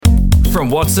From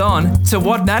what's on to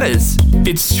what matters.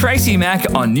 It's Tracy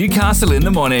Mack on Newcastle in the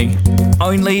Morning.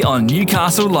 Only on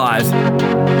Newcastle Live.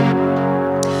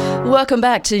 Welcome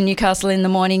back to Newcastle in the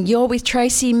Morning. You're with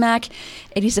Tracy Mack.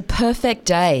 It is a perfect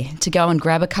day to go and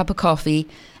grab a cup of coffee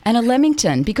and a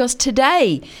Lamington, because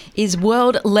today is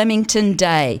World Lamington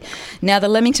Day. Now, the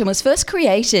Lamington was first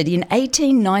created in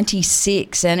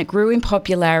 1896 and it grew in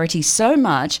popularity so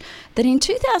much that in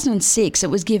 2006 it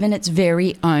was given its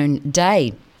very own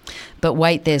day. But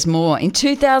wait, there's more. In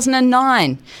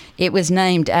 2009, it was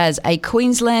named as a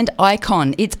Queensland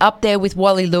icon. It's up there with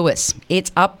Wally Lewis.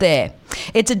 It's up there.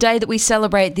 It's a day that we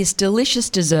celebrate this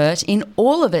delicious dessert in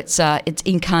all of its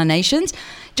incarnations.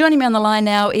 Joining me on the line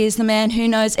now is the man who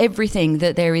knows everything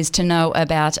that there is to know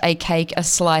about a cake, a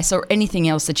slice, or anything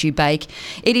else that you bake.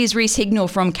 It is Reece Hignell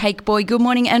from Cake Boy. Good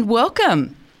morning and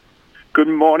welcome. Good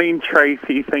morning,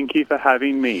 Tracy. Thank you for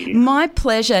having me. My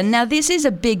pleasure. Now, this is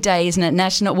a big day, isn't it?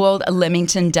 National World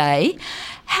Lamington Day.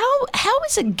 How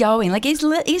is it going? Like, is the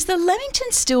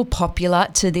Lamington still popular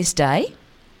to this day?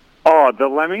 Oh, the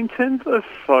Lamingtons are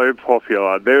so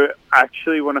popular. They're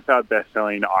actually one of our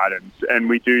best-selling items, and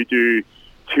we do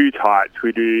two types.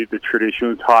 We do the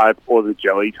traditional type or the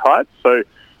jelly type. So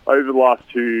over the last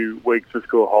 2 weeks of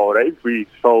school holidays, we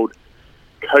sold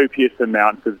copious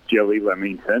amounts of jelly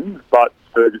Lamington, but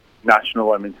for National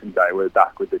Lamington Day, we're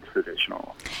back with the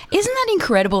traditional. Isn't that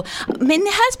incredible? I mean,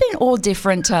 there has been all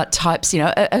different types,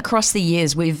 across the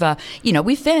years. We've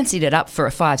fancied it up for a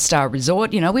 5-star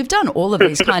resort. We've done all of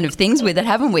these kind of things with it,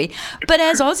 haven't we? But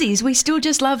as Aussies, we still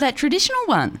just love that traditional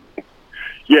one.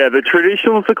 Yeah, the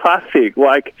traditional's a classic.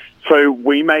 So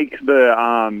we make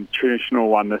the traditional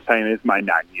one the same as my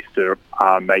nan used to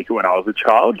make it when I was a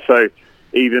child. So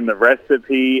even the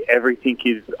recipe, everything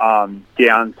is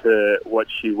down to what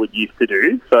she would used to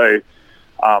do. So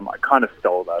I kind of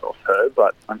stole that off her,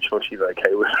 but I'm sure she's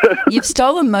okay with it. You've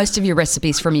stolen most of your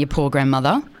recipes from your poor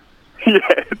grandmother.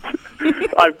 Yes.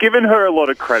 I've given her a lot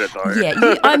of credit, though.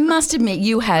 Yeah, I must admit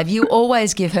you have. You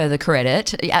always give her the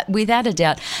credit, without a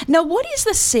doubt. Now, what is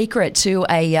the secret to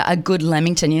a good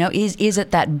Lamington? Is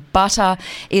it that butter?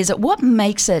 Is it what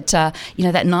makes it,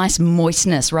 that nice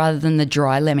moistness rather than the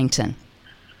dry Lamington?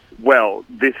 Well,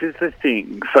 this is the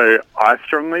thing. So I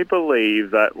strongly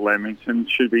believe that Lamington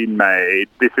should be made,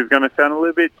 this is going to sound a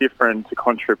little bit different to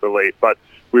contrary belief, but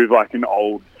with an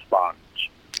old sponge.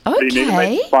 Okay. So you need to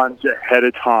make sponge ahead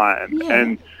of time. Yeah.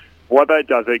 And what that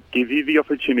does, it gives you the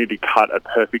opportunity to cut a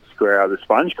perfect square out of the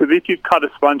sponge. Because if you've cut a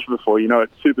sponge before,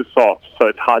 it's super soft, so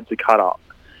it's hard to cut up.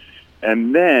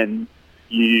 And then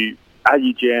you add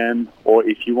your jam, or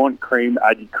if you want cream,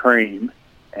 add your cream.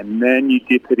 And then you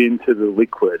dip it into the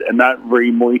liquid, and that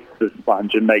remoists the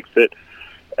sponge and makes it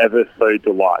ever so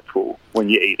delightful when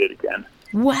you eat it again.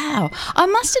 Wow. I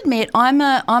must admit, I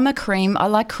like cream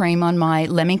on my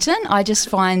Lamington. I just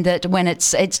find that when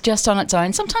it's just on its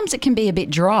own, sometimes it can be a bit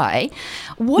dry.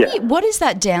 What is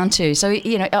that down to? So,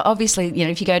 obviously,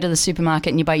 if you go to the supermarket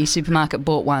and you buy your supermarket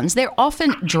bought ones, they're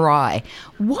often dry.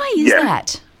 Why is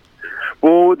that?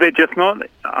 Well, they're just not...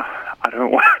 I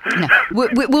don't want... No,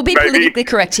 we'll be politically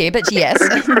correct here, but yes.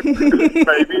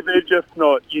 Maybe they're just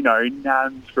not,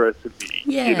 nan's recipe,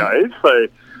 Yeah. So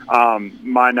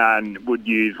my nan would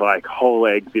use, whole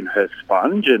eggs in her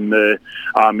sponge, and the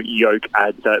yolk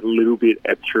adds that little bit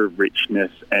extra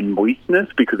richness and moistness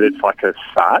because it's like a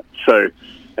fat. So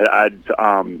it adds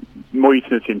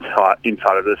moistness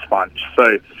inside of the sponge.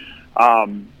 So...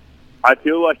 I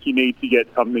feel like you need to get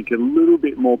something a little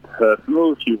bit more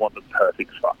personal if you want the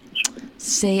perfect sponge.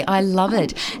 See, I love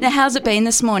it. Now, how's it been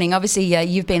this morning? Obviously,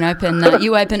 you've been open.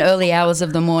 You open early hours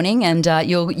of the morning, and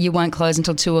you won't close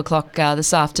until 2:00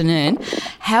 this afternoon.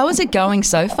 How is it going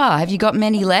so far? Have you got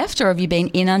many left, or have you been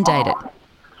inundated?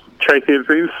 Tracy, it's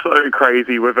been so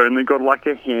crazy. We've only got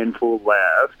a handful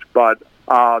left, but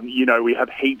we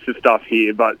have heaps of stuff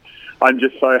here. But I'm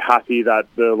just so happy that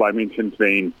the Lamington's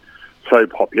been so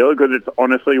popular because it's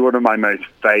honestly one of my most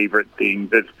favourite things.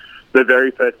 It's the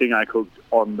very first thing I cooked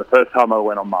on the first time I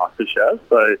went on MasterChef.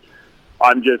 So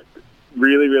I'm just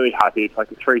really, really happy. It's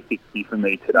like a 360 for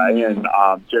me today, and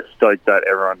just stoked that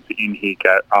everyone's in here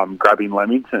grabbing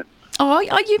Lamington. Oh,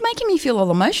 you're making me feel all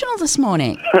emotional this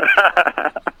morning.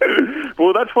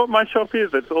 Well, that's what my shop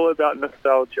is. It's all about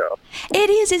nostalgia. It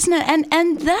is, isn't it?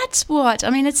 And that's what,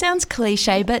 it sounds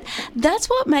cliche, but that's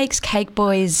what makes Cake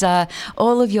Boys,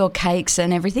 all of your cakes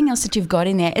and everything else that you've got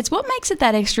in there. It's what makes it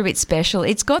that extra bit special.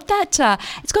 It's got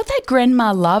that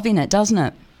grandma love in it, doesn't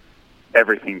it?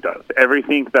 Everything does.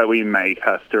 Everything that we make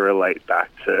has to relate back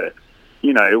to,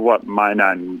 what my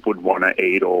nan would want to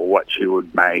eat or what she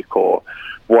would make or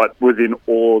what was in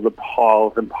all the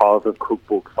piles and piles of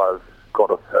cookbooks I've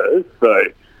got of hers. So,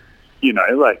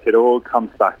 it all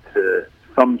comes back to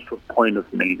some sort of point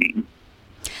of meaning.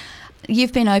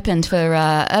 You've been opened for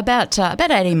about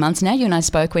 18 months now. You and I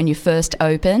spoke when you first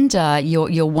opened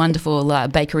your wonderful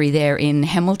bakery there in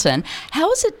Hamilton. How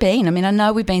has it been? I mean, I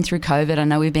know we've been through COVID. I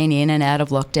know we've been in and out of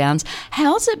lockdowns.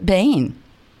 How's it been?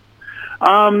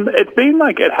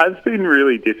 It has been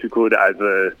really difficult as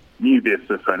a new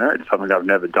business owner. It's something I've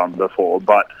never done before,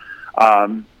 but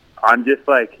I'm just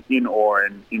in awe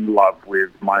and in love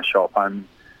with my shop. I'm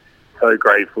so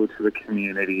grateful to the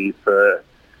community for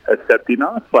accepting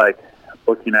us,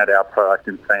 looking at our product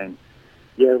and saying,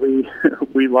 yeah,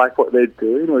 we like what they're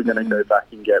doing. We're going to go back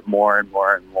and get more and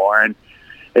more and more. And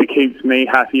it keeps me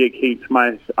happy. It keeps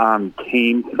my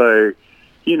team so,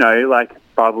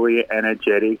 bubbly,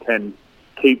 energetic, and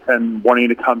keep them wanting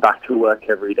to come back to work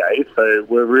every day. So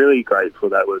we're really grateful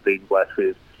that we're being blessed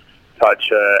with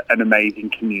such an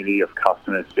amazing community of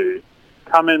customers who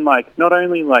come in, not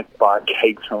only buy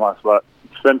cakes from us, but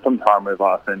spend some time with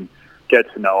us and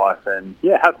get to know us and,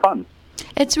 have fun.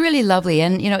 It's really lovely,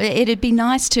 and it'd be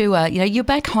nice to you're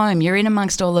back home, you're in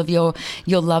amongst all of your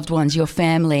loved ones, your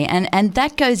family, and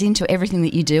that goes into everything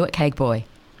that you do at Cake Boy.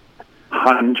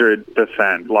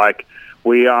 100%.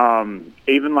 We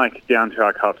even down to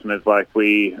our customers,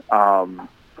 we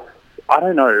I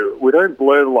don't know, we don't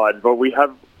blur the lines, but we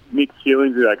have mixed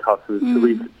feelings with our customers. So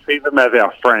we see them as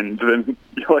our friends, and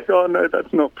you're like, oh no,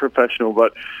 that's not professional,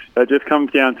 but that just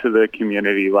comes down to the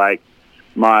community.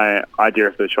 My idea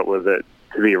of the shop was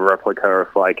to be a replica of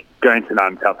going to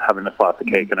Nan's house, having a slice of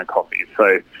cake and a coffee.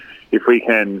 So if we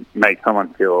can make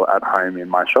someone feel at home in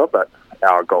my shop, that's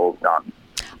our goal done.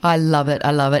 I love it.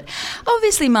 I love it.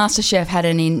 Obviously, MasterChef had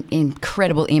an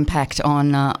incredible impact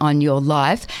on your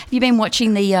life. Have you been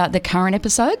watching the current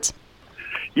episodes?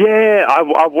 Yeah,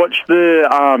 I watched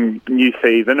the new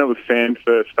season. It was fan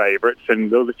first favourites, and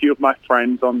there was a few of my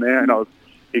friends on there, and I was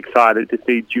excited to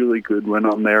see Julie Goodwin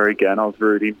on there again. I was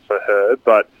rooting for her,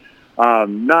 but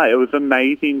no, it was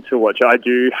amazing to watch. I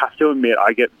do have to admit,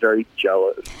 I get very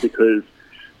jealous because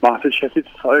MasterChef is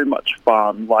so much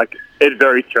fun. It's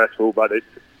very stressful, but it's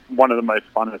one of the most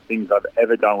funnest things I've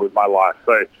ever done with my life.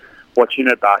 So watching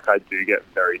it back, I do get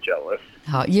very jealous.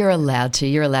 Oh, you're allowed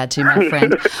to, my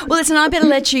friend. Well, listen, I better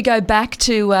let you go back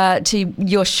to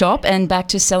your shop and back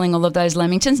to selling all of those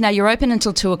Lamingtons. Now, you're open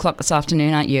until 2 o'clock this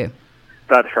afternoon, aren't you?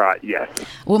 That's right, yes.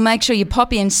 Well, make sure you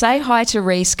pop in, say hi to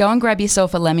Reece, go and grab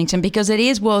yourself a Lamington because it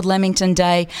is World Lamington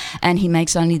Day and he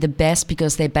makes only the best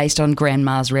because they're based on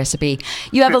Grandma's recipe.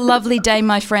 You have a lovely day,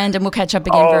 my friend, and we'll catch up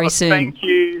again very soon. Thank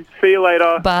you. See you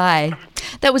later. Bye.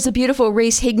 That was the beautiful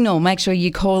Reece Hignell. Make sure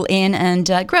you call in and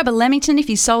grab a Lamington. If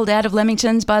you sold out of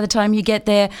Lamingtons by the time you get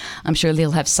there, I'm sure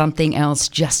he'll have something else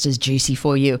just as juicy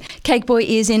for you. Cake Boy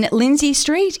is in Lindsay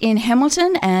Street in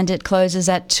Hamilton and it closes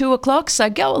at 2 o'clock. So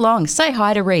go along, say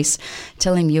hi to Reece.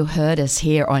 Tell him you heard us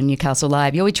here on Newcastle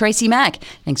Live. You're with Tracy Mack.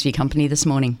 Thanks for your company this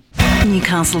morning.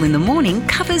 Newcastle in the Morning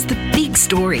covers the big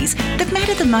stories that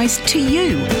matter the most to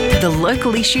you, the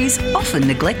local issues often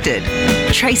neglected.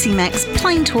 Tracy Mack's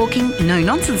plain talking,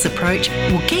 no-nonsense approach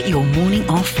will get your morning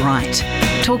off right.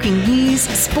 Talking news,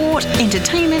 sport,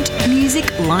 entertainment,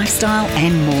 music, lifestyle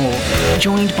and more.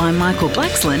 Joined by Michael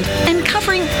Blaxland and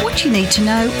covering what you need to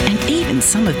know and even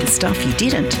some of the stuff you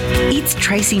didn't. It's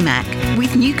Tracy Mack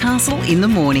with Newcastle in the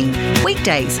Morning.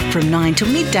 Weekdays from 9 till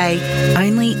midday,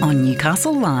 only on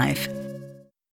Newcastle Live.